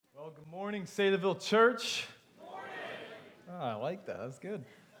Good morning, Saylorville Church. Good morning. Oh, I like that. That's good.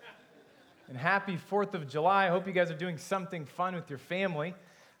 And happy 4th of July. I hope you guys are doing something fun with your family.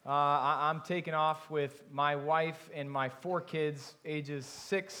 I'm taking off with my wife and my 4 kids, ages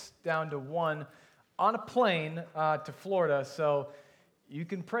 6 down to 1, on a plane to Florida. So you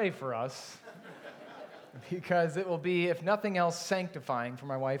can pray for us because it will be, if nothing else, sanctifying for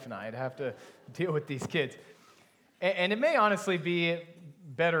my wife and I to have to deal with these kids. And it may honestly be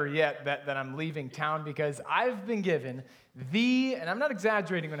better yet that I'm leaving town because I've been given and I'm not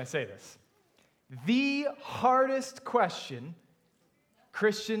exaggerating when I say this, the hardest question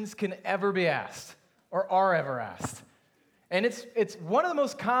Christians can ever be asked or are ever asked. And it's one of the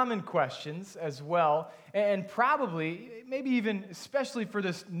most common questions as well, and probably, maybe even especially for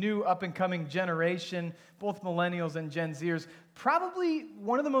this new up-and-coming generation, both millennials and Gen Zers, probably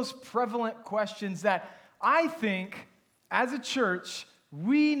one of the most prevalent questions that I think, as a church,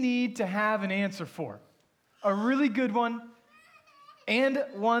 we need to have an answer for. A really good one, and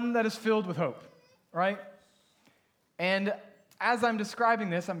one that is filled with hope, right? And as I'm describing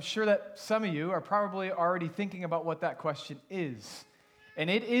this, I'm sure that some of you are probably already thinking about what that question is. And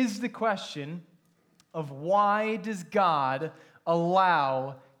it is the question of why does God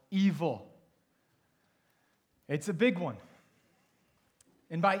allow evil? It's a big one.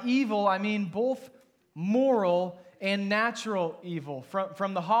 And by evil, I mean both moral and natural evil.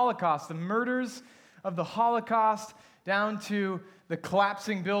 From the Holocaust, the murders of the Holocaust, down to the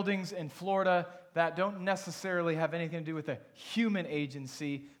collapsing buildings in Florida that don't necessarily have anything to do with a human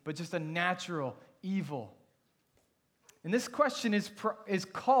agency, but just a natural evil. And this question is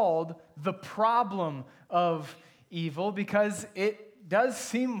called the problem of evil because it does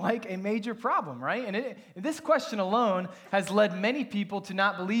seem like a major problem, right? And this question alone has led many people to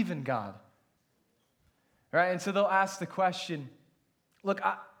not believe in God. Right? And so they'll ask the question,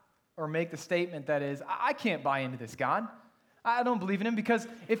 or make the statement that is, I can't buy into this God. I don't believe in him because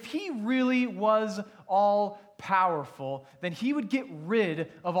if he really was all powerful, then he would get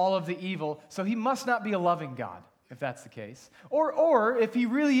rid of all of the evil, so he must not be a loving God, if that's the case. Or if he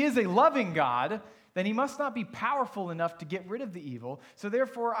really is a loving God, then he must not be powerful enough to get rid of the evil, so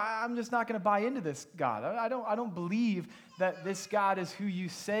therefore I'm just not going to buy into this God. I don't believe that this God is who you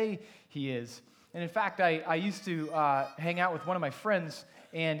say he is. And in fact, I used to hang out with one of my friends,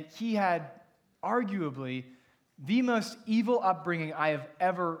 and he had arguably the most evil upbringing I have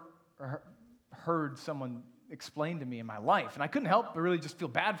ever heard someone explain to me in my life. And I couldn't help but really just feel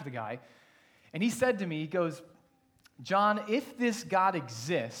bad for the guy. And he said to me, he goes, John, if this God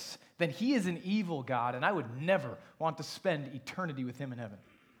exists, then he is an evil God, and I would never want to spend eternity with him in heaven.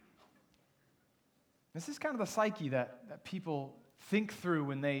 This is kind of the psyche that people think through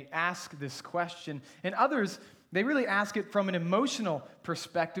when they ask this question. And others, they really ask it from an emotional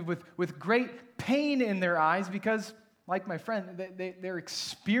perspective with great pain in their eyes because, like my friend, they're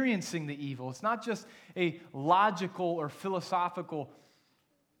experiencing the evil. It's not just a logical or philosophical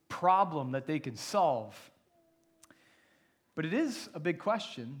problem that they can solve. But it is a big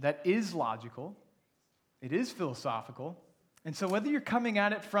question that is logical. It is philosophical. And so whether you're coming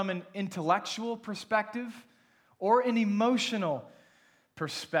at it from an intellectual perspective or an emotional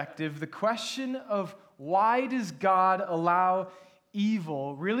perspective, the question of why does God allow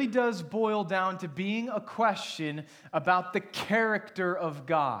evil really does boil down to being a question about the character of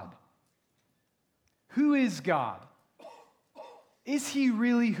God. Who is God? Is he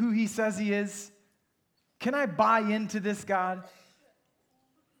really who he says he is? Can I buy into this God?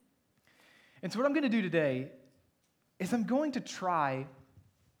 And so what I'm going to do today is I'm going to try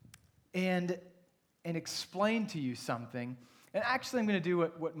and explain to you something. And actually, I'm going to do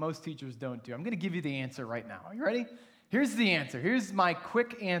what most teachers don't do. I'm going to give you the answer right now. Are you ready? Here's the answer. Here's my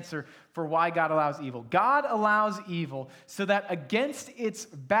quick answer for why God allows evil. God allows evil so that against its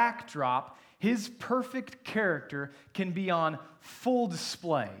backdrop, his perfect character can be on full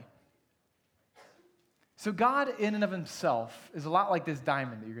display. So God, in and of himself, is a lot like this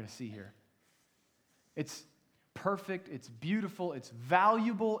diamond that you're going to see here. It's perfect, it's beautiful, it's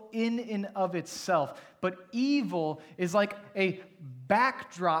valuable in and of itself. But evil is like a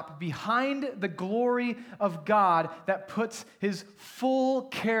backdrop behind the glory of God that puts his full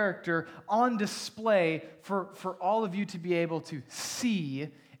character on display for all of you to be able to see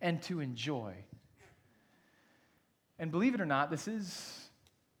and to enjoy. And believe it or not, this is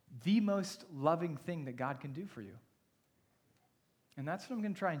the most loving thing that God can do for you. And that's what I'm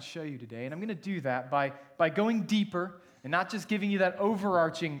going to try and show you today. And I'm going to do that by going deeper and not just giving you that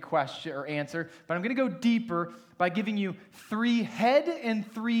overarching question or answer, but I'm going to go deeper by giving you 3 head and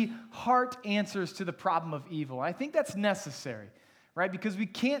 3 heart answers to the problem of evil. I think that's necessary, right? Because we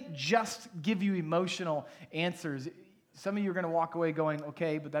can't just give you emotional answers. Some of you are going to walk away going,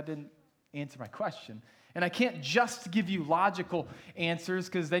 okay, but that didn't answer my question. And I can't just give you logical answers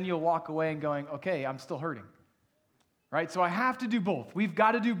because then you'll walk away and going, okay, I'm still hurting, right? So I have to do both. We've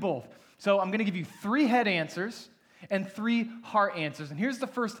got to do both. So I'm going to give you 3 head answers and 3 heart answers. And here's the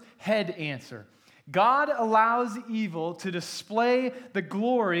first head answer. God allows evil to display the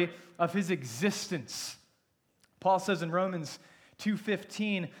glory of his existence. Paul says in Romans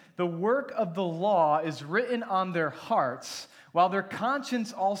 2:15, the work of the law is written on their hearts, while their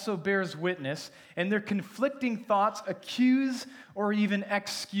conscience also bears witness, and their conflicting thoughts accuse or even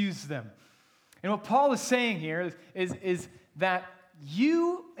excuse them. And what Paul is saying here is that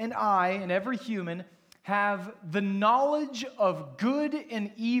you and I and every human have the knowledge of good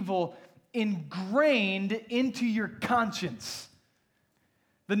and evil ingrained into your conscience.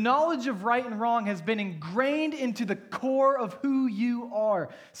 The knowledge of right and wrong has been ingrained into the core of who you are.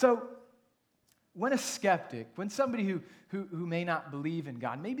 So when a skeptic, when somebody who may not believe in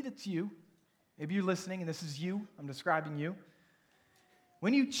God, maybe that's you, maybe you're listening and this is you, I'm describing you.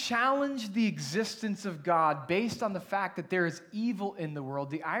 When you challenge the existence of God based on the fact that there is evil in the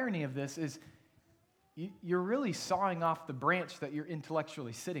world, the irony of this is you're really sawing off the branch that you're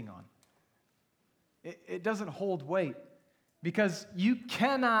intellectually sitting on. It doesn't hold weight because you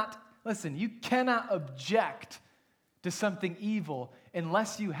cannot object to something evil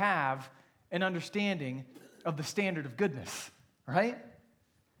unless you have an understanding of the standard of goodness, right?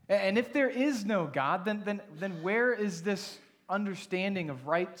 And if there is no God, then where is this understanding of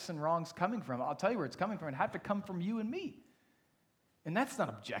rights and wrongs coming from? I'll tell you where it's coming from. It'd have to come from you and me. And that's not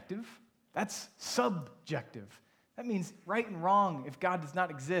objective. That's subjective. That means right and wrong, if God does not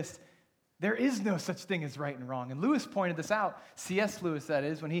exist, there is no such thing as right and wrong. And Lewis pointed this out, C.S. Lewis that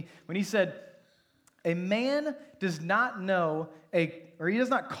is, when he said, a man does not he does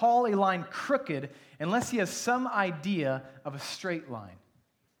not call a line crooked unless he has some idea of a straight line.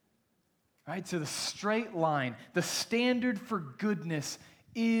 Right? So the straight line, the standard for goodness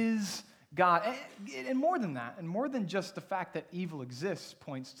is God. And more than that, and more than just the fact that evil exists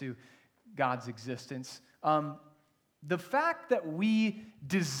points to God's existence. The fact that we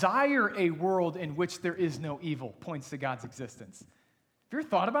desire a world in which there is no evil points to God's existence. Have you ever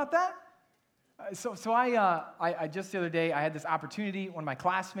thought about that? So I just the other day, I had this opportunity. One of my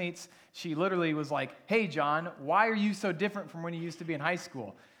classmates, she literally was like, hey, John, why are you so different from when you used to be in high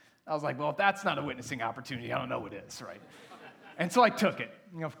school? I was like, well, if that's not a witnessing opportunity, I don't know what is, right? And so I took it,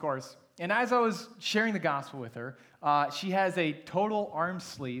 of course. And as I was sharing the gospel with her, she has a total arm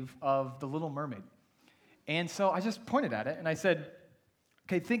sleeve of The Little Mermaid. And so I just pointed at it and I said,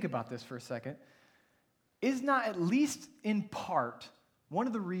 okay, think about this for a second. Is not at least in part one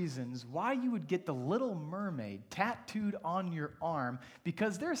of the reasons why you would get the Little Mermaid tattooed on your arm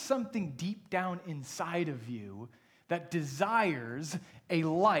because there's something deep down inside of you that desires a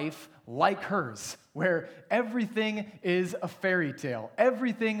life like hers, where everything is a fairy tale.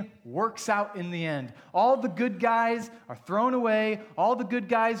 Everything works out in the end. All the good guys are thrown away. All the good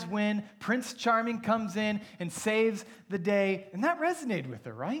guys win. Prince Charming comes in and saves the day. And that resonated with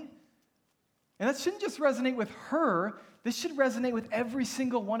her, right? And that shouldn't just resonate with her. This should resonate with every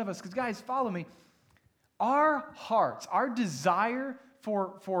single one of us. Because guys, follow me. Our hearts, our desire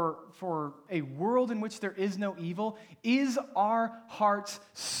for a world in which there is no evil is our hearts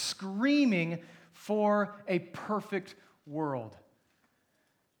screaming for a perfect world.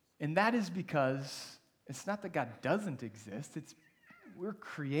 And that is because it's not that God doesn't exist. We're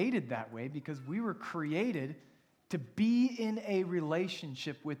created that way because we were created to be in a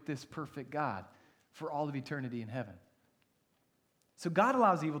relationship with this perfect God for all of eternity in heaven. So God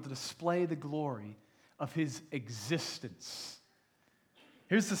allows evil to display the glory of his existence.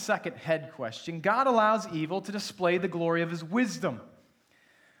 Here's the second head question. God allows evil to display the glory of his wisdom.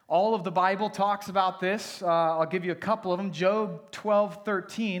 All of the Bible talks about this. I'll give you a couple of them. Job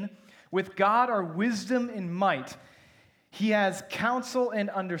 12:13. With God are wisdom and might. He has counsel and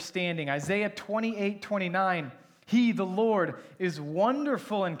understanding. Isaiah 28:29. He, the Lord, is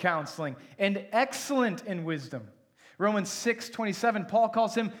wonderful in counseling and excellent in wisdom. Romans 6:27, Paul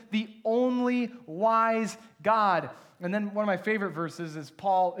calls him the only wise God. And then one of my favorite verses is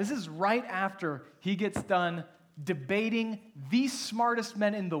this is right after he gets done debating the smartest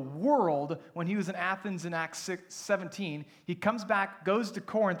men in the world when he was in Athens in Acts 17. He comes back, goes to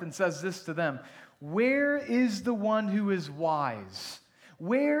Corinth, and says this to them: where is the one who is wise?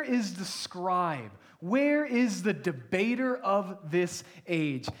 Where is the scribe? Where is the debater of this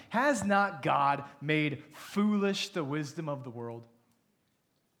age? Has not God made foolish the wisdom of the world?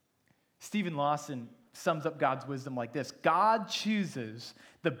 Stephen Lawson sums up God's wisdom like this: God chooses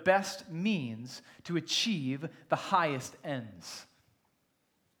the best means to achieve the highest ends.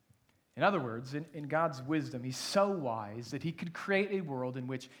 In other words, in God's wisdom, he's so wise that he could create a world in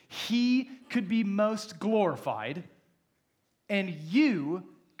which he could be most glorified and you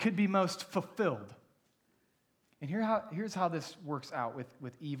could be most fulfilled. And here's how this works out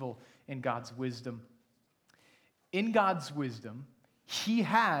with evil in God's wisdom. In God's wisdom, he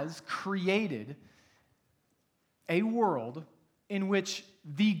has created a world in which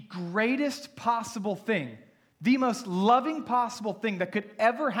the greatest possible thing, the most loving possible thing that could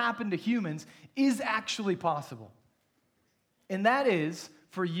ever happen to humans is actually possible. And that is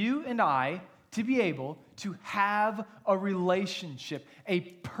for you and I to be able to have a relationship, a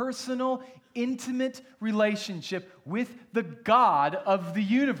personal, intimate relationship with the God of the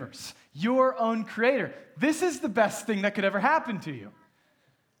universe, your own creator. This is the best thing that could ever happen to you.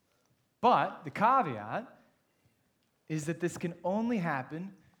 But the caveat is that this can only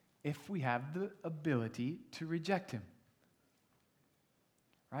happen if we have the ability to reject him.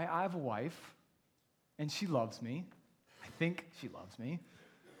 Right? I have a wife, and she loves me. I think she loves me.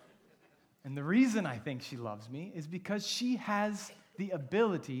 And the reason I think she loves me is because she has the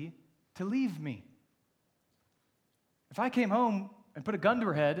ability to leave me. If I came home and put a gun to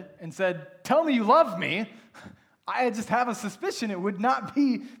her head and said, "Tell me you love me," I just have a suspicion it would not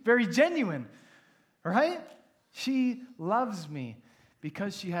be very genuine, right? She loves me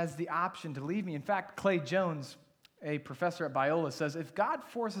because she has the option to leave me. In fact, Clay Jones, a professor at Biola, says, if God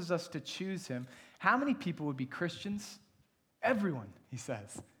forces us to choose him, how many people would be Christians? Everyone, he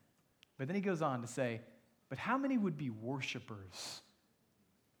says. But then he goes on to say, but how many would be worshipers?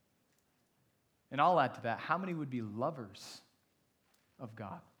 And I'll add to that, how many would be lovers of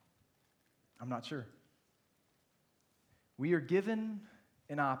God? I'm not sure. We are given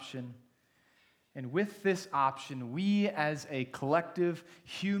an option, and with this option, we as a collective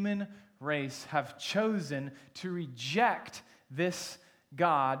human race have chosen to reject this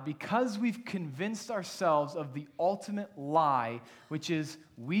God because we've convinced ourselves of the ultimate lie, which is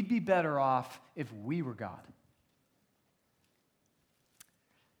we'd be better off if we were God.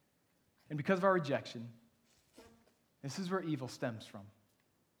 And because of our rejection, this is where evil stems from.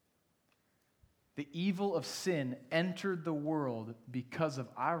 The evil of sin entered the world because of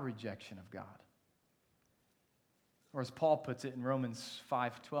our rejection of God. Or as Paul puts it in Romans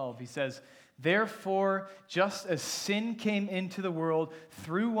 5:12, he says, therefore, just as sin came into the world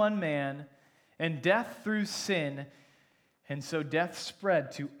through one man, and death through sin, and so death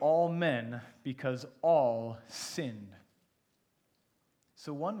spread to all men because all sinned.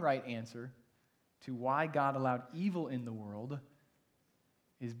 So one right answer to why God allowed evil in the world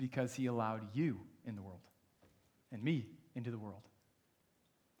is because he allowed you in the world and me into the world.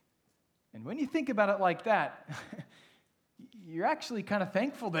 And when you think about it like that, you're actually kind of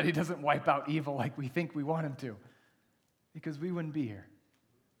thankful that he doesn't wipe out evil like we think we want him to, because we wouldn't be here.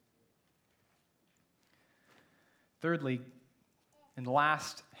 Thirdly, and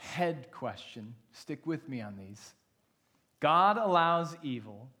last head question, stick with me on these. God allows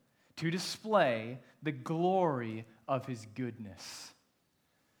evil to display the glory of his goodness.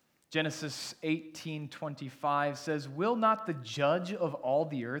 Genesis 18:25 says, will not the judge of all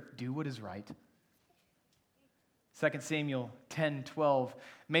the earth do what is right? 2 Samuel 10:12,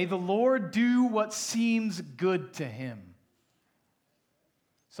 may the Lord do what seems good to him.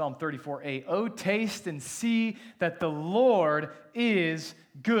 Psalm 34:8, oh, taste and see that the Lord is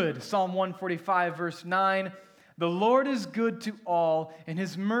good. Psalm 145, verse 9, the Lord is good to all, and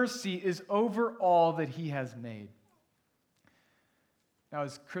his mercy is over all that he has made. Now,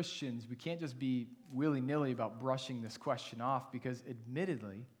 as Christians, we can't just be willy-nilly about brushing this question off, because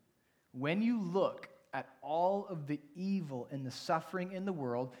admittedly, when you look at all of the evil and the suffering in the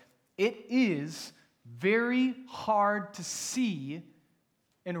world, it is very hard to see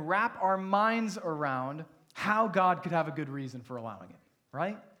and wrap our minds around how God could have a good reason for allowing it,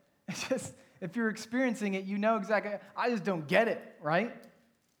 right? It's just, if you're experiencing it, you know exactly, I just don't get it, right?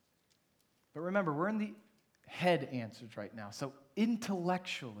 But remember, we're in the head answers right now. So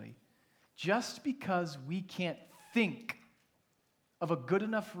intellectually, just because we can't think of a good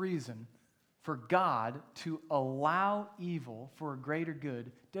enough reason for God to allow evil for a greater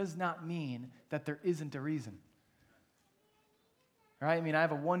good does not mean that there isn't a reason. Right? I mean, I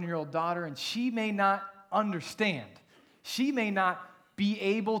have a 1-year-old daughter, and she may not understand. She may not be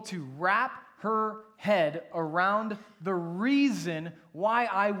able to wrap her head around the reason why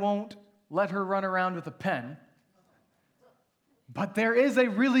I won't let her run around with a pen. But there is a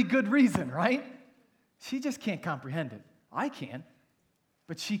really good reason, right? She just can't comprehend it. I can,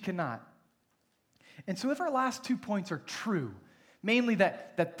 but she cannot. And so if our last 2 points are true, mainly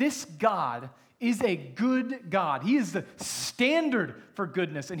that this God is a good God. He is the standard for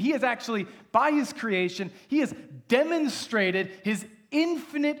goodness. And he has actually, by his creation, he has demonstrated his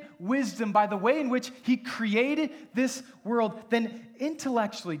infinite wisdom by the way in which he created this world. Then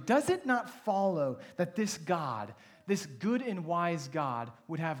intellectually, does it not follow that this God, this good and wise God,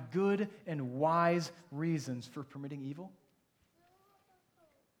 would have good and wise reasons for permitting evil?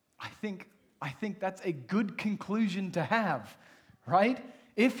 I think that's a good conclusion to have, right?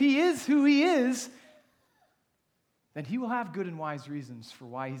 If he is who he is, then he will have good and wise reasons for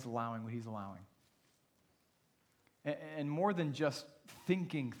why he's allowing what he's allowing. And more than just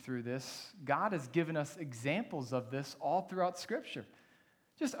thinking through this, God has given us examples of this all throughout Scripture.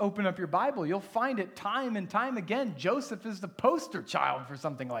 Just open up your Bible. You'll find it time and time again. Joseph is the poster child for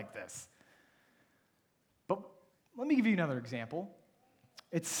something like this. But let me give you another example.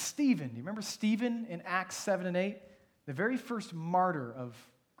 It's Stephen. Do you remember Stephen in Acts 7 and 8? The very first martyr of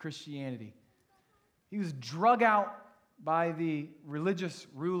Christianity. He was drug out by the religious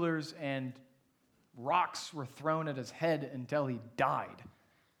rulers and rocks were thrown at his head until he died.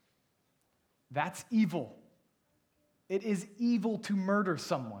 That's evil. It is evil to murder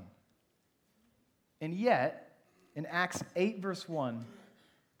someone. And yet, in Acts 8 verse 1,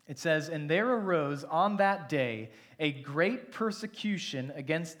 it says, "And there arose on that day a great persecution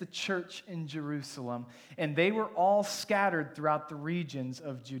against the church in Jerusalem, and they were all scattered throughout the regions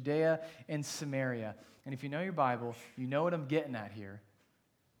of Judea and Samaria." And if you know your Bible, you know what I'm getting at here.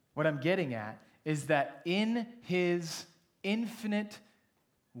 What I'm getting at is that in his infinite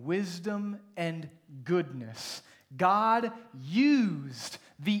wisdom and goodness, God used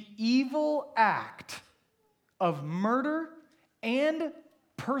the evil act of murder and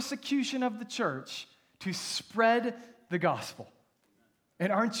persecution of the church to spread the gospel.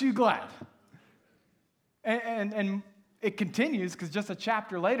 And aren't you glad? And it continues, because just a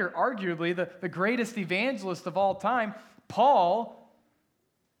chapter later, arguably the greatest evangelist of all time, Paul,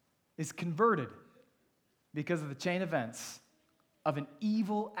 is converted because of the chain events of an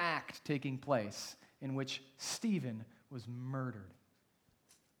evil act taking place in which Stephen was murdered.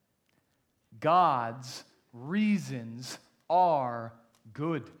 God's reasons are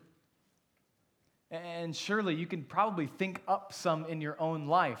good. And surely you can probably think up some in your own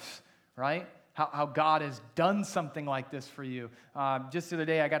life, right? How God has done something like this for you. Just the other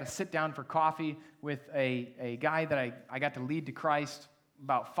day, I got to sit down for coffee with a guy that I got to lead to Christ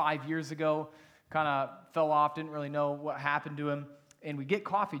about 5 years ago. Kind of fell off, didn't really know what happened to him. And we get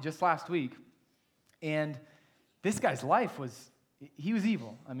coffee just last week. And this guy's life he was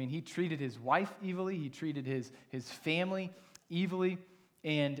evil. I mean, he treated his wife evilly. He treated his family evilly.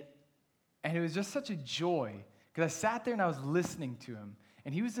 And it was just such a joy, because I sat there and I was listening to him.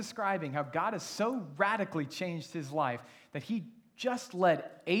 And he was describing how God has so radically changed his life that he just led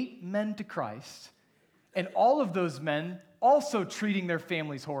 8 men to Christ, and all of those men also treating their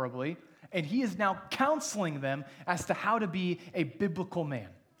families horribly, and he is now counseling them as to how to be a biblical man.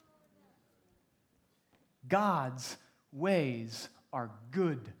 God's ways are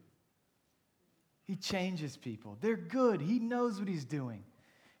good. He changes people. They're good. He knows what he's doing.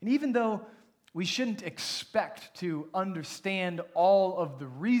 And even though we shouldn't expect to understand all of the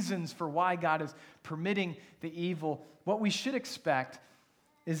reasons for why God is permitting the evil, what we should expect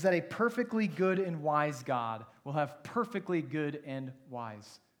is that a perfectly good and wise God will have perfectly good and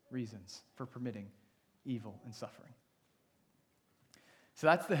wise reasons for permitting evil and suffering. So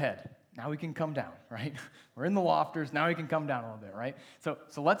that's the head. Now we can come down, right? We're in the lofters. Now we can come down a little bit, right? So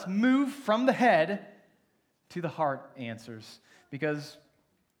let's move from the head to the heart answers, because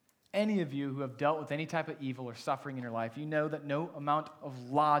any of you who have dealt with any type of evil or suffering in your life, you know that no amount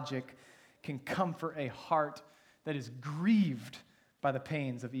of logic can comfort a heart that is grieved by the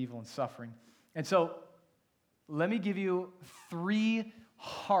pains of evil and suffering. And so let me give you 3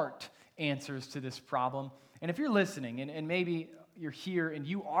 heart answers to this problem. And if you're listening, and maybe you're here and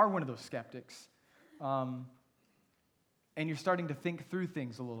you are one of those skeptics, and you're starting to think through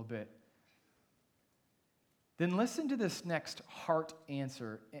things a little bit, then listen to this next heart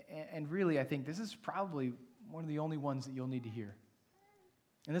answer. And really, I think this is probably one of the only ones that you'll need to hear.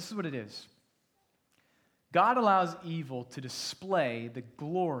 And this is what it is. God allows evil to display the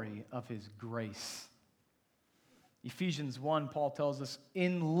glory of his grace. Ephesians 1, Paul tells us,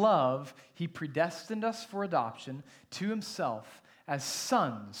 "In love, he predestined us for adoption to himself as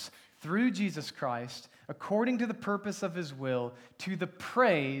sons through Jesus Christ, according to the purpose of his will, to the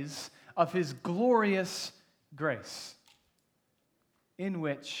praise of his glorious grace, in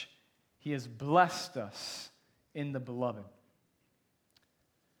which he has blessed us in the beloved."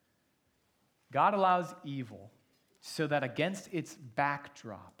 God allows evil so that against its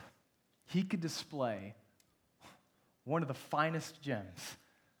backdrop, he could display one of the finest gems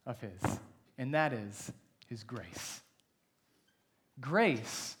of his, and that is his grace.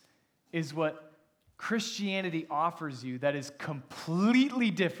 Grace is what Christianity offers you that is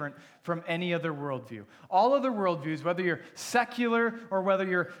completely different from any other worldview. All other worldviews, whether you're secular or whether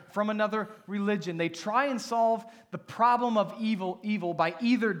you're from another religion, they try and solve the problem of evil by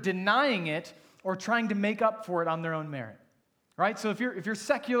either denying it or trying to make up for it on their own merit. Right? So if you're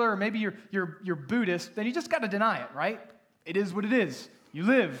secular or maybe you're Buddhist, then you just got to deny it, right? It is what it is. You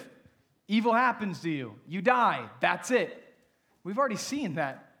live. Evil happens to you. You die. That's it. We've already seen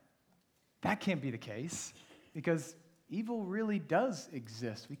that. That can't be the case because evil really does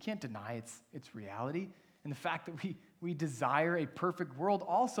exist. We can't deny its reality. And the fact that we desire a perfect world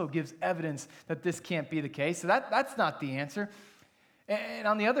also gives evidence that this can't be the case. So that's not the answer. And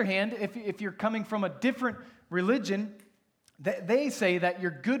on the other hand, if you're coming from a different religion, they say that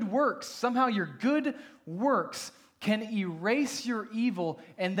your good works, somehow your good works can erase your evil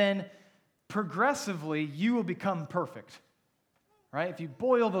and then progressively you will become perfect. Right? If you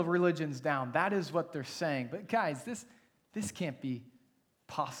boil the religions down, that is what they're saying. But guys, this can't be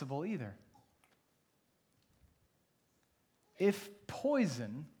possible either. If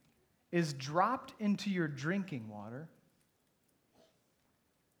poison is dropped into your drinking water,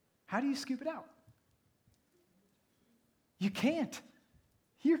 how do you scoop it out? You can't.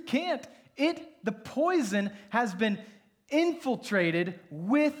 You can't. The poison has been infiltrated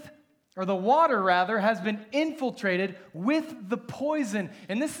with or the water, rather, has been infiltrated with the poison.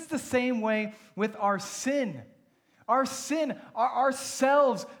 And this is the same way with our sin. Our sin,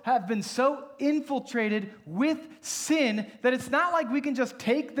 ourselves have been so infiltrated with sin that it's not like we can just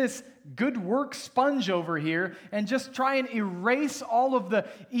take this good work sponge over here and just try and erase all of the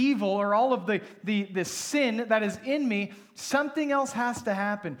evil or all of the sin that is in me. Something else has to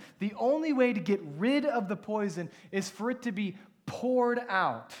happen. The only way to get rid of the poison is for it to be poured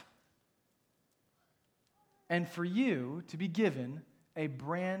out. And for you to be given a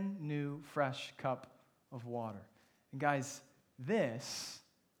brand new, fresh cup of water. And guys, this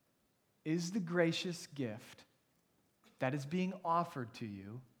is the gracious gift that is being offered to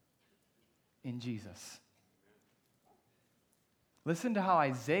you in Jesus. Listen to how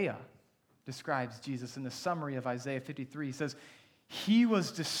Isaiah describes Jesus in the summary of Isaiah 53. He says, "He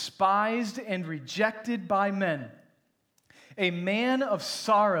was despised and rejected by men, a man of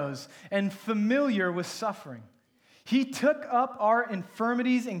sorrows and familiar with suffering. He took up our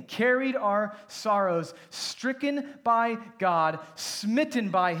infirmities and carried our sorrows, stricken by God, smitten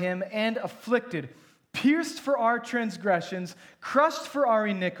by him, and afflicted, pierced for our transgressions, crushed for our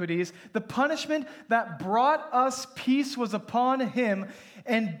iniquities. The punishment that brought us peace was upon him,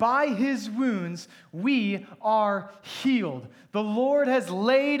 and by his wounds we are healed. The Lord has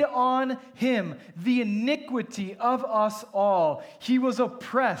laid on him the iniquity of us all. He was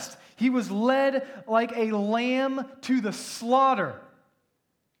oppressed. He was led like a lamb to the slaughter.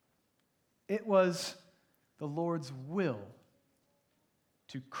 It was the Lord's will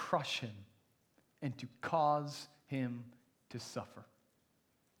to crush him and to cause him to suffer."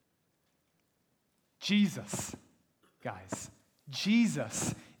 Jesus, guys,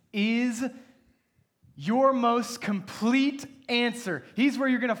 Jesus is your most complete answer. He's where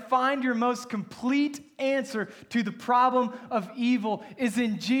you're going to find your most complete answer to the problem of evil is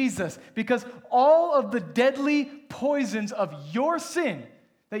in Jesus, because all of the deadly poisons of your sin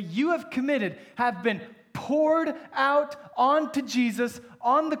that you have committed have been poured out onto Jesus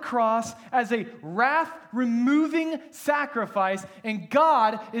on the cross as a wrath-removing sacrifice, and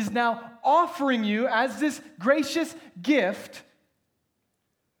God is now offering you as this gracious gift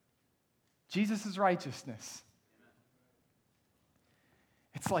Jesus' righteousness.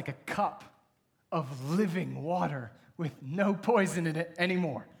 It's like a cup of living water with no poison in it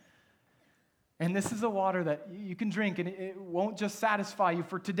anymore. And this is a water that you can drink, and it won't just satisfy you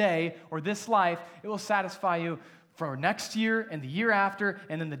for today or this life. It will satisfy you for next year and the year after,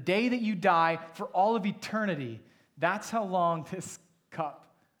 and then the day that you die for all of eternity. That's how long this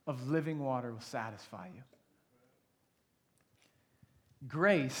cup of living water will satisfy you.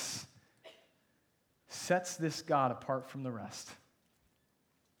 Grace sets this God apart from the rest.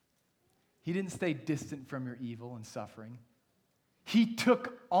 He didn't stay distant from your evil and suffering. He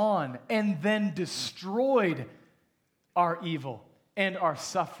took on and then destroyed our evil and our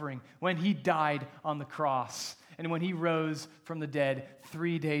suffering when he died on the cross and when he rose from the dead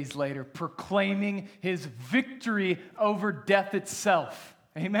 3 days later, proclaiming his victory over death itself.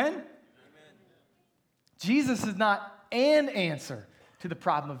 Amen? Amen. Jesus is not an answer to the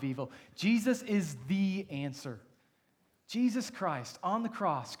problem of evil. Jesus is the answer. Jesus Christ on the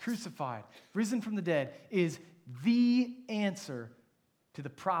cross, crucified, risen from the dead, is the answer to the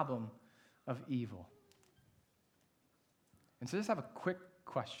problem of evil. And so just have a quick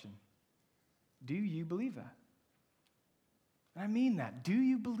question. Do you believe that? And I mean that. Do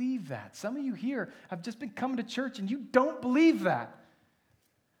you believe that? Some of you here have just been coming to church and you don't believe that.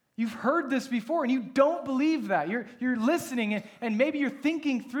 You've heard this before and you don't believe that. You're listening and maybe you're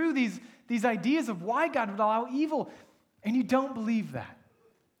thinking through these ideas of why God would allow evil, and you don't believe that.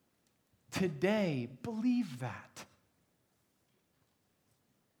 Today, believe that.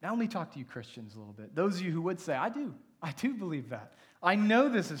 Now let me talk to you Christians a little bit. Those of you who would say, I do believe that. I know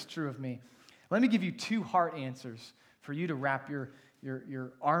this is true of me. Let me give you two heart answers for you to wrap your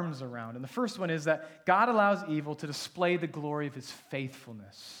arms around. And the first one is that God allows evil to display the glory of his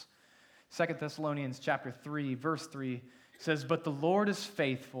faithfulness. 2 Thessalonians chapter 3, verse 3 says, "But the Lord is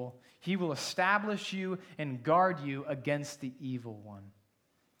faithful. He will establish you and guard you against the evil one."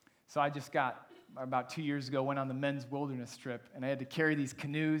 So I just about 2 years ago, went on the men's wilderness trip, and I had to carry these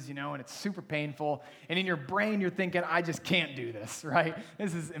canoes, and it's super painful. And in your brain, you're thinking, I just can't do this, right?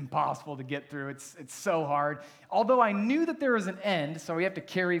 This is impossible to get through. It's so hard. Although I knew that there was an end, so we have to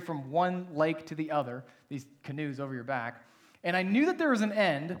carry from one lake to the other, these canoes over your back. And I knew that there was an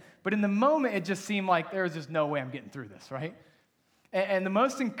end, but in the moment, it just seemed like there was just no way I'm getting through this, right? And the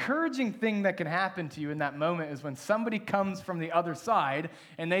most encouraging thing that can happen to you in that moment is when somebody comes from the other side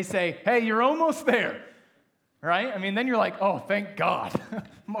and they say, hey, you're almost there, right? I mean, then you're like, oh, thank God.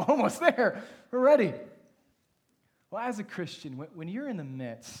 I'm almost there. We're ready. Well, as a Christian, when you're in the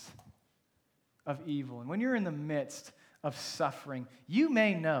midst of evil and when you're in the midst of suffering, you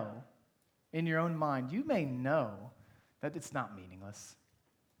may know, in your own mind, you may know that it's not meaningless,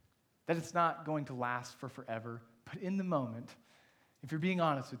 that it's not going to last for forever. But in the moment, if you're being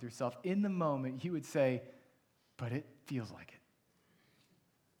honest with yourself, in the moment, you would say, but it feels like it.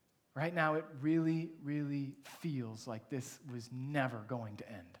 Right now, it really, really feels like this was never going to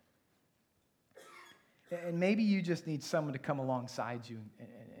end. And maybe you just need someone to come alongside you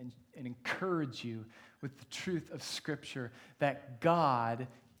and encourage you with the truth of Scripture that God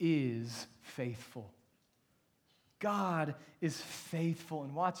is faithful. God is faithful.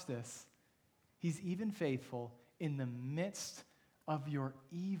 And watch this. He's even faithful in the midst of your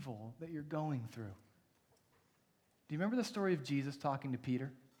evil that you're going through. Do you remember the story of Jesus talking to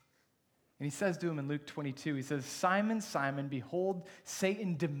Peter? And he says to him in Luke 22, he says, Simon, Simon, behold,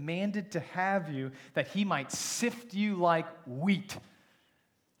 Satan demanded to have you that he might sift you like wheat.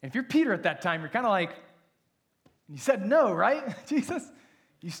 And if you're Peter at that time, you're kind of like, you said no, right, Jesus?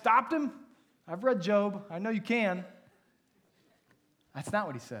 You stopped him? I've read Job. I know you can. That's not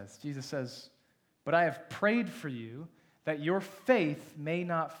what he says. Jesus says, but I have prayed for you that your faith may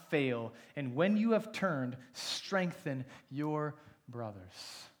not fail, and when you have turned, strengthen your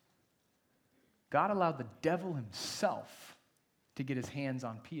brothers. God allowed the devil himself to get his hands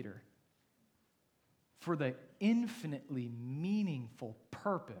on Peter for the infinitely meaningful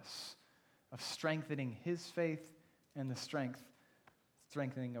purpose of strengthening his faith and the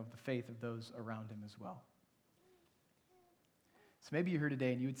strengthening of the faith of those around him as well. So maybe you're here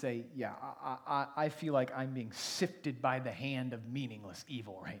today and you would say, yeah, I feel like I'm being sifted by the hand of meaningless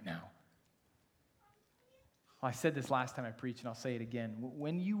evil right now. Well, I said this last time I preached, and I'll say it again.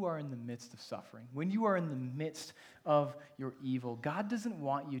 When you are in the midst of suffering, when you are in the midst of your evil, God doesn't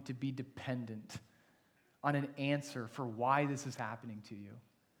want you to be dependent on an answer for why this is happening to you.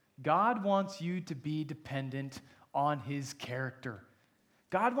 God wants you to be dependent on his character.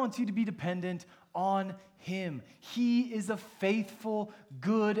 God wants you to be dependent on him. He is a faithful,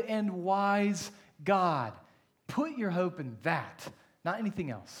 good, and wise God. Put your hope in that, not anything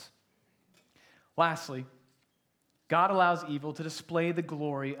else. Lastly, God allows evil to display the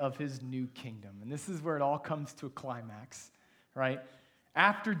glory of his new kingdom. And this is where it all comes to a climax, right?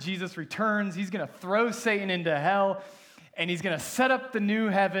 After Jesus returns, he's going to throw Satan into hell, and he's going to set up the new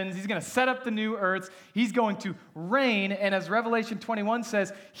heavens. He's going to set up the new earths. He's going to reign. And as Revelation 21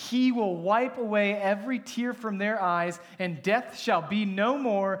 says, he will wipe away every tear from their eyes, and death shall be no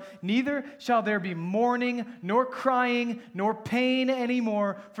more. Neither shall there be mourning, nor crying, nor pain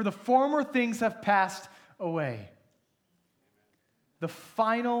anymore, for the former things have passed away. The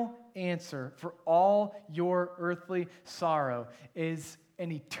final answer for all your earthly sorrow is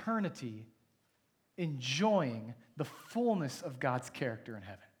an eternity enjoying the fullness of God's character in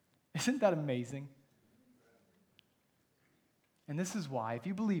heaven. Isn't that amazing? And this is why, if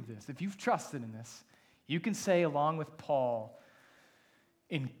you believe this, if you've trusted in this, you can say along with Paul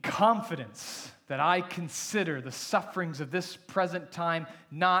in confidence that I consider the sufferings of this present time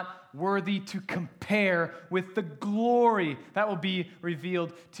not worthy to compare with the glory that will be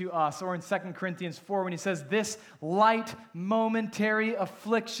revealed to us. Or in 2 Corinthians 4, when he says, this light momentary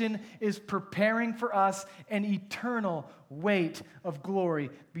affliction is preparing for us an eternal weight of glory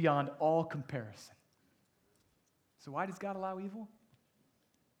beyond all comparison. So why does God allow evil?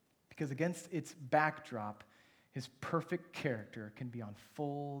 Because against its backdrop, his perfect character can be on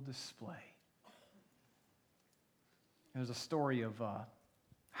full display. There's a story of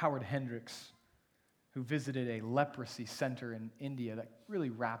Howard Hendricks, who visited a leprosy center in India that really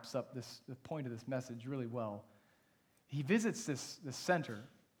wraps up the point of this message really well. He visits this center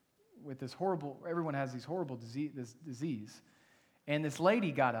with this horrible, everyone has these horrible disease. And this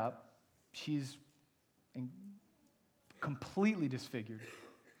lady got up, she's completely disfigured.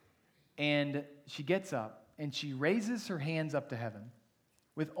 And she gets up, and she raises her hands up to heaven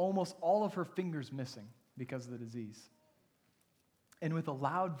with almost all of her fingers missing because of the disease. And with a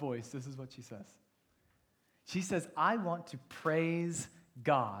loud voice, this is what she says. She says, I want to praise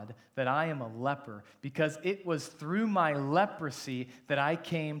God that I am a leper because it was through my leprosy that I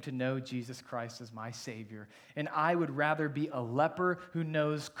came to know Jesus Christ as my Savior. And I would rather be a leper who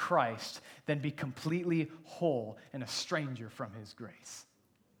knows Christ than be completely whole and a stranger from his grace.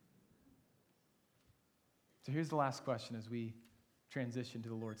 So here's the last question as we transition to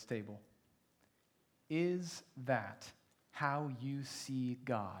the Lord's table. Is that how you see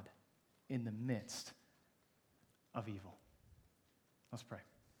God in the midst of evil? Let's pray.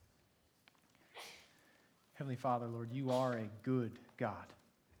 Heavenly Father, Lord, you are a good God.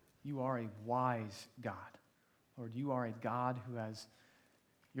 You are a wise God. Lord, you are a God who has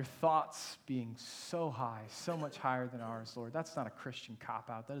your thoughts being so high, so much higher than ours, Lord. That's not a Christian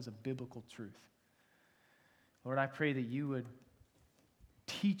cop-out. That is a biblical truth. Lord, I pray that you would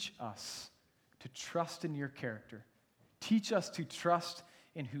teach us to trust in your character. Teach us to trust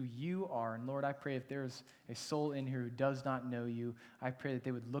in who you are. And Lord, I pray if there's a soul in here who does not know you, I pray that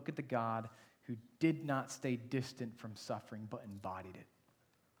they would look at the God who did not stay distant from suffering, but embodied it.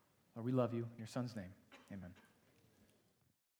 Lord, we love you. In your Son's name, amen.